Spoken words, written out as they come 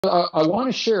I want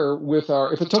to share with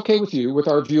our, if it's okay with you, with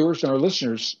our viewers and our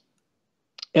listeners,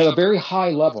 at a very high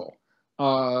level,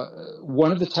 uh,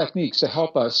 one of the techniques to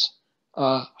help us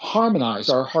harmonize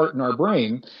our heart and our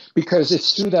brain, because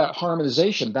it's through that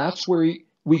harmonization that's where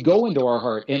we go into our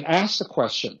heart and ask the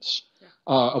questions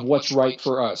of what's right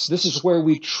for us. This is where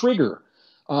we trigger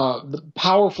the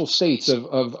powerful states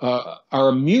of our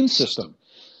immune system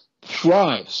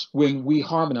thrives when we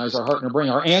harmonize our heart and our brain.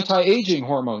 Our anti-aging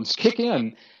hormones kick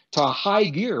in to high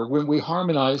gear when we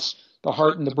harmonize the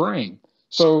heart and the brain.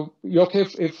 So, you okay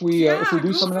if we Yeah, do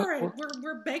go some of for that? it.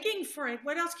 We're begging for it.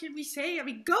 What else can we say? I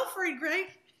mean, go for it, Greg.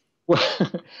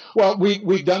 Well, well,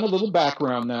 we've done a little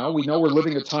background now. We know we're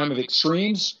living a time of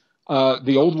extremes.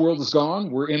 The old world is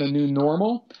gone. We're in a new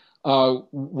normal.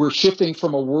 We're shifting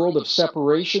from a world of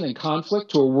separation and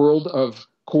conflict to a world of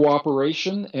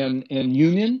cooperation and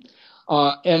union.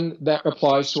 And that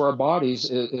applies to our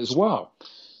bodies as well.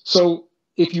 So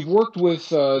if you've worked with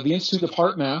the Institute of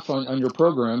Heart Math on your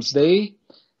programs, they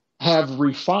have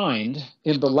refined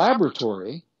in the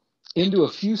laboratory into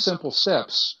a few simple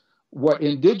steps what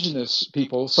indigenous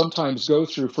people sometimes go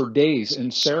through for days in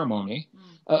ceremony.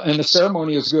 And the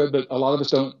ceremony is good, but a lot of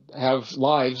us don't have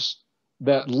lives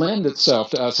that lend itself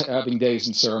to us having days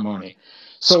in ceremony.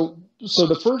 So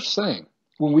the first thing,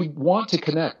 when we want to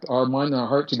connect our mind and our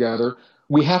heart together,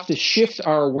 we have to shift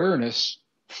our awareness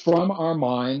from our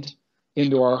mind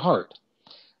into our heart.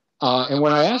 And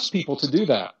when I ask people to do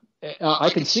that, I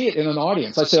can see it in an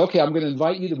audience. I say, okay, I'm going to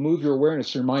invite you to move your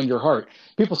awareness to your mind, your heart.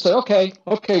 People say,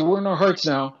 okay, we're in our hearts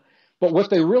now. But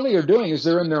what they really are doing is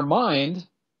they're in their mind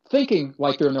thinking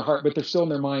like they're in their heart, but they're still in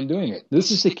their mind doing it. This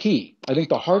is the key. I think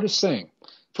the hardest thing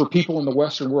for people in the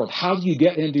Western world, how do you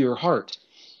get into your heart?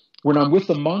 When I'm with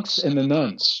the monks and the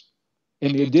nuns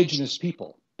and the indigenous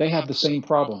people, they have the same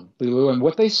problem, Lilou. And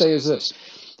what they say is this.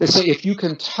 They say, if you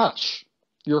can touch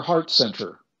your heart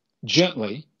center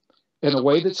gently, in a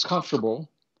way that's comfortable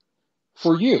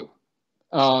for you.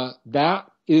 That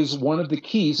is one of the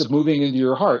keys of moving into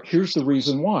your heart. Here's the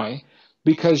reason why.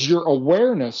 Because your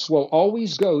awareness will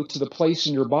always go to the place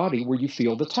in your body where you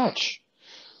feel the touch.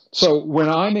 So when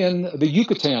I'm in the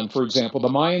Yucatan, for example, the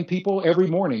Mayan people, every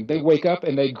morning, they wake up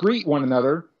and they greet one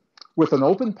another with an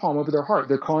open palm over their heart.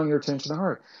 They're calling your attention to the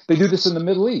heart. They do this in the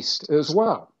Middle East as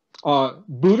well.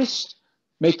 Buddhists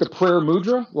make the prayer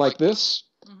mudra like this,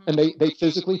 and they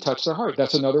physically touch their heart.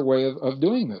 That's another way of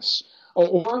doing this.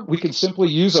 Or we can simply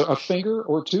use a finger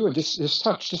or two and just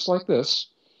touch, just like this,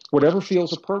 whatever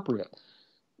feels appropriate.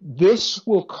 This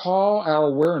will call our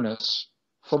awareness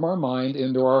from our mind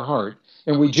into our heart.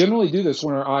 And we generally do this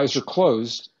when our eyes are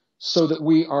closed so that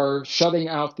we are shutting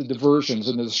out the diversions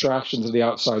and the distractions of the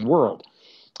outside world.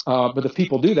 But if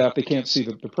people do that, they can't see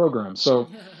the program. So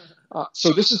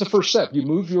this is the first step. You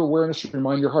move your awareness from your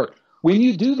mind, your heart. When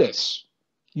you do this,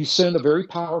 you send a very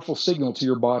powerful signal to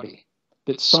your body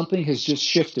that something has just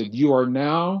shifted. You are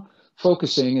now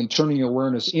focusing and turning your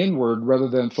awareness inward rather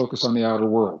than focus on the outer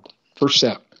world. First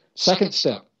step. Second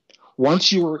step,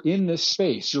 once you are in this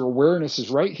space, your awareness is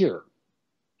right here.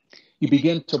 You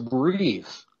begin to breathe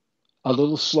a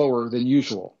little slower than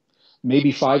usual.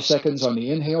 Maybe 5 seconds on the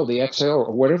inhale, the exhale,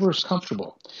 or whatever is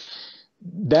comfortable.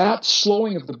 That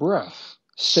slowing of the breath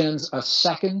sends a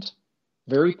second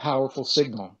very powerful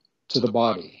signal to the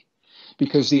body.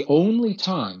 Because the only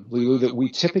time, Lilou, that we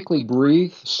typically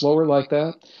breathe slower like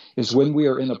that is when we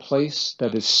are in a place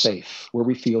that is safe, where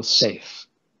we feel safe.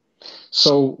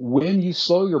 So when you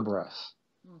slow your breath,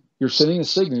 you're sending a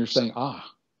signal, you're saying,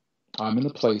 I'm in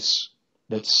a place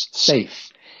that's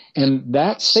safe. And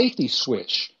that safety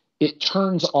switch, it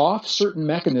turns off certain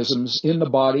mechanisms in the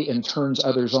body and turns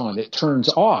others on. It turns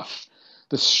off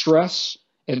the stress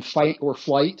and fight or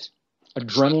flight,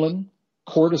 adrenaline,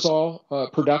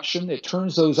 cortisol production. It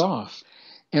turns those off,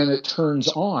 and it turns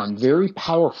on very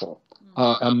powerful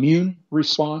immune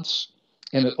response,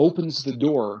 and it opens the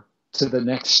door to the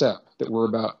next step that we're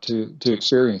about to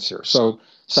experience here. So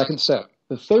second step.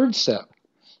 The third step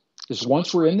is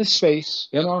once we're in this space,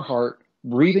 in our heart,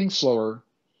 breathing slower,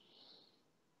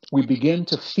 we begin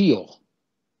to feel,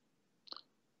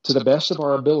 to the best of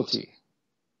our ability,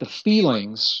 the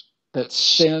feelings that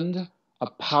send a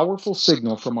powerful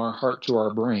signal from our heart to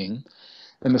our brain.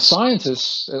 And the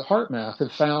scientists at HeartMath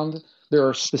have found there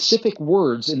are specific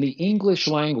words in the English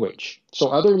language. So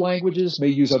other languages may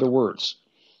use other words.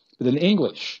 But in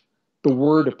English, the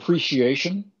word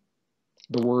appreciation,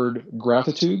 the word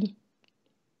gratitude,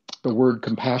 the word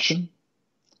compassion,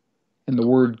 and the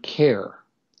word care.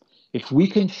 If we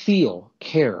can feel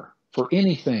care for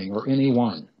anything or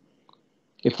anyone,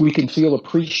 if we can feel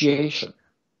appreciation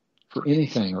for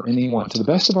anything or anyone to the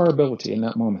best of our ability in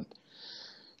that moment,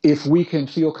 If we can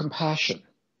feel compassion,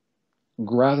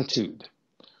 gratitude,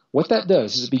 what that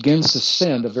does is it begins to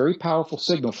send a very powerful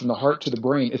signal from the heart to the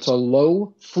brain. It's a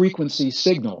low frequency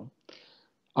signal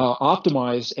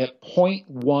optimized at zero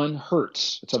point 0.1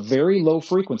 hertz. It's a very low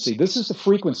frequency. This is the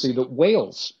frequency that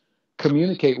whales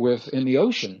communicate with in the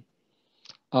ocean.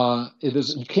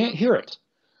 You can't hear it,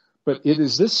 but it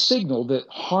is this signal that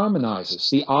harmonizes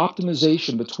the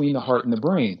optimization between the heart and the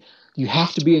brain. You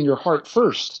have to be in your heart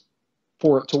first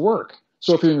for it to work.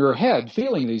 So if you're in your head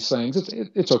feeling these things,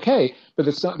 it's okay, but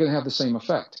it's not going to have the same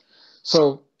effect.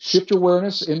 So shift your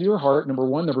awareness into your heart, number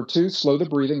one. Number two, slow the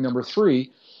breathing. Number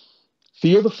three,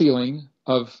 feel the feeling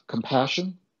of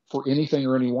compassion for anything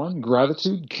or anyone,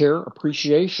 gratitude, care,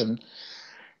 appreciation,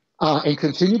 and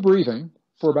continue breathing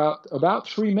for about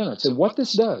 3 minutes. And what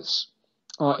this does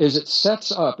is it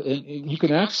sets up, and you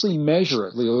can actually measure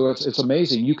it, Lilou. It's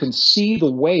amazing. You can see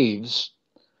the waves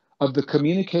of the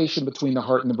communication between the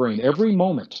heart and the brain. Every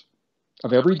moment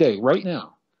of every day, right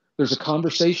now, there's a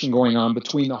conversation going on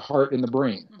between the heart and the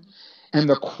brain. And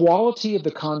the quality of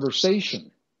the conversation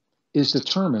is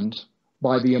determined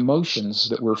by the emotions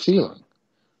that we're feeling.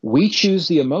 We choose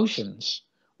the emotions,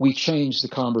 we change the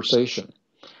conversation.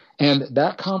 And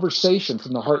that conversation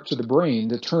from the heart to the brain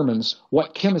determines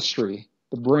what chemistry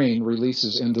the brain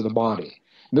releases into the body.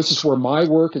 And this is where my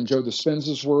work and Joe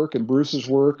Dispenza's work and Bruce's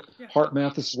work, Heart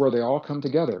Math, this is where they all come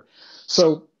together.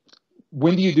 So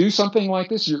when do you do something like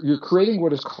this? You're creating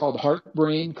what is called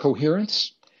heart-brain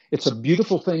coherence. It's a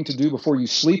beautiful thing to do before you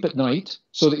sleep at night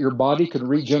so that your body can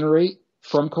regenerate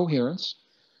from coherence.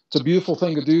 It's a beautiful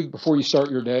thing to do before you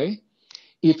start your day.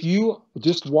 If you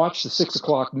just watch the 6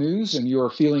 o'clock news and you are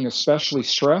feeling especially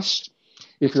stressed,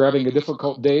 if you're having a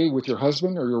difficult day with your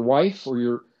husband or your wife, or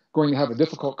you're going to have a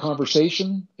difficult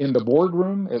conversation in the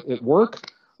boardroom at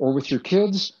work or with your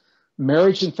kids,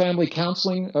 marriage and family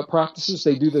counseling practices,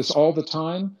 they do this all the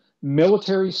time.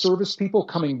 Military service people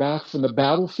coming back from the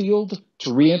battlefield to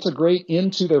reintegrate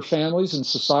into their families and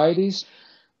societies.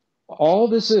 All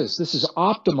this is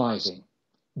optimizing,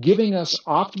 giving us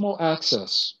optimal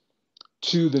access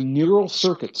to the neural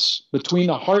circuits between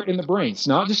the heart and the brain. It's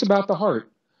not just about the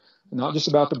heart, not just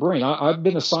about the brain. I've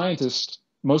been a scientist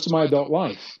most of my adult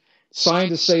life.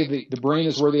 Scientists say the brain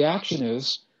is where the action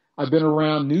is. I've been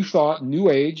around New Thought,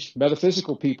 New Age,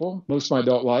 metaphysical people most of my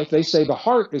adult life. They say the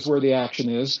heart is where the action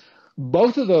is.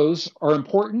 Both of those are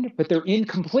important, but they're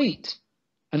incomplete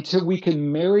until we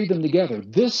can marry them together.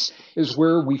 This is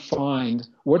where we find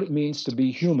what it means to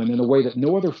be human in a way that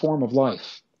no other form of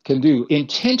life can do.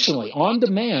 Intentionally, on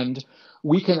demand,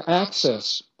 we can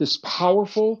access this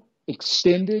powerful,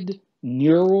 extended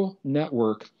neural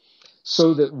network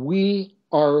so that we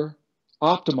are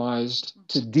optimized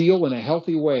to deal in a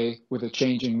healthy way with a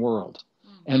changing world.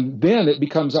 And then it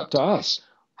becomes up to us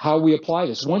how we apply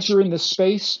this. Once you're in this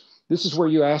space, this is where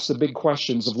you ask the big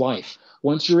questions of life.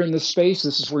 Once you're in this space,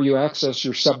 this is where you access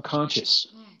your subconscious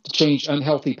to change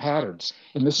unhealthy patterns.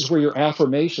 And this is where your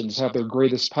affirmations have their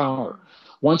greatest power.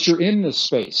 Once you're in this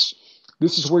space,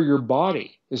 this is where your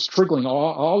body is triggering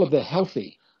all of the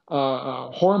healthy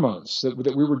hormones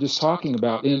that we were just talking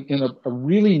about in a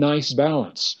really nice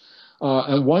balance.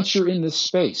 And once you're in this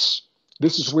space,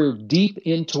 this is where deep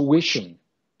intuition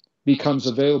becomes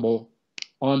available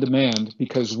on demand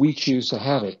because we choose to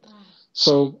have it.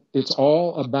 So it's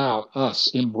all about us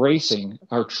embracing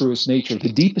our truest nature,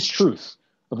 the deepest truth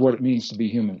of what it means to be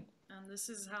human. And this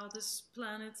is how this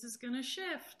planet is going to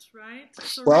shift, right?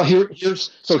 Well,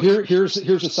 here's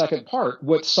the second part.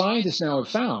 What scientists now have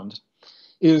found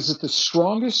is that the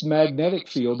strongest magnetic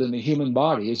field in the human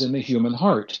body is in the human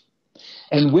heart.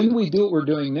 And when we do what we're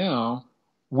doing now,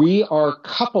 we are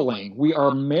coupling, we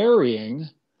are marrying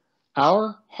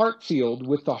our heart field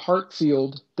with the heart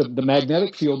field, the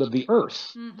magnetic field of the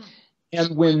earth. Mm-hmm.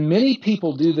 And when many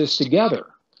people do this together,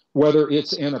 whether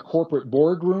it's in a corporate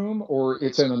boardroom or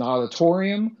it's in an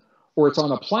auditorium or it's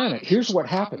on a planet, here's what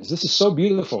happens. This is so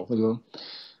beautiful, Lilou.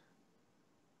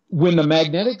 When the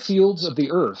magnetic fields of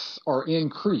the earth are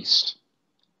increased,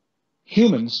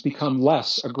 humans become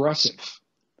less aggressive.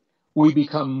 We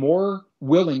become more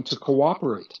willing to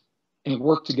cooperate and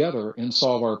work together and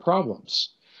solve our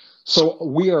problems. So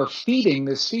we are feeding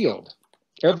this field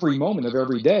every moment of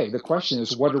every day. The question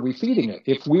is, what are we feeding it?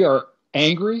 If we are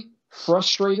angry,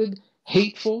 frustrated,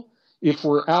 hateful, if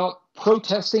we're out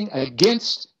protesting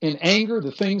against in anger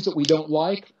the things that we don't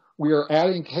like, we are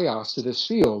adding chaos to this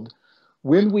field.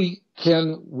 When we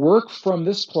can work from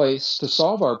this place to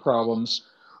solve our problems,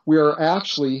 we are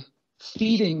actually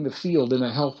feeding the field in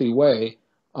a healthy way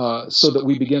so that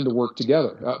we begin to work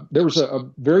together. There was a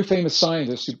very famous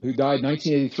scientist who died in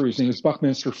 1983. His name was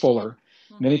Buckminster Fuller.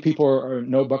 Many people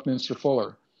know Buckminster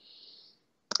Fuller.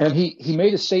 And he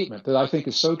made a statement that I think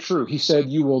is so true. He said,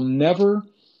 you will never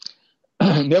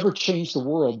change the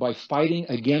world by fighting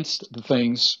against the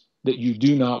things that you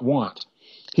do not want.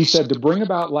 He said, to bring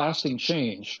about lasting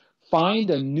change, find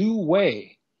a new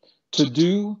way to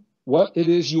do what it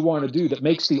is you want to do that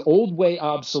makes the old way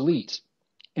obsolete,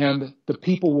 and the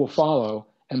people will follow,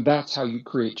 and that's how you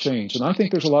create change. And I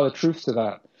think there's a lot of truth to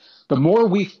that. The more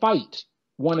we fight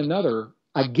one another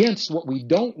against what we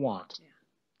don't want,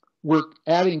 we're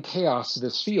adding chaos to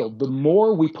this field. The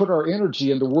more we put our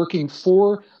energy into working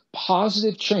for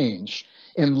positive change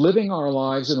and living our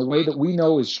lives in a way that we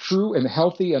know is true and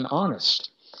healthy and honest,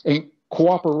 and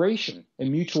cooperation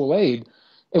and mutual aid,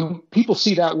 and when people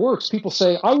see that works, people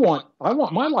say, I want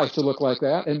my life to look like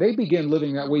that, and they begin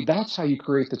living that way. That's how you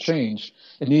create the change,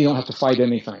 and you don't have to fight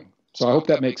anything. So I hope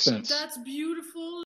that makes sense. That's beautiful.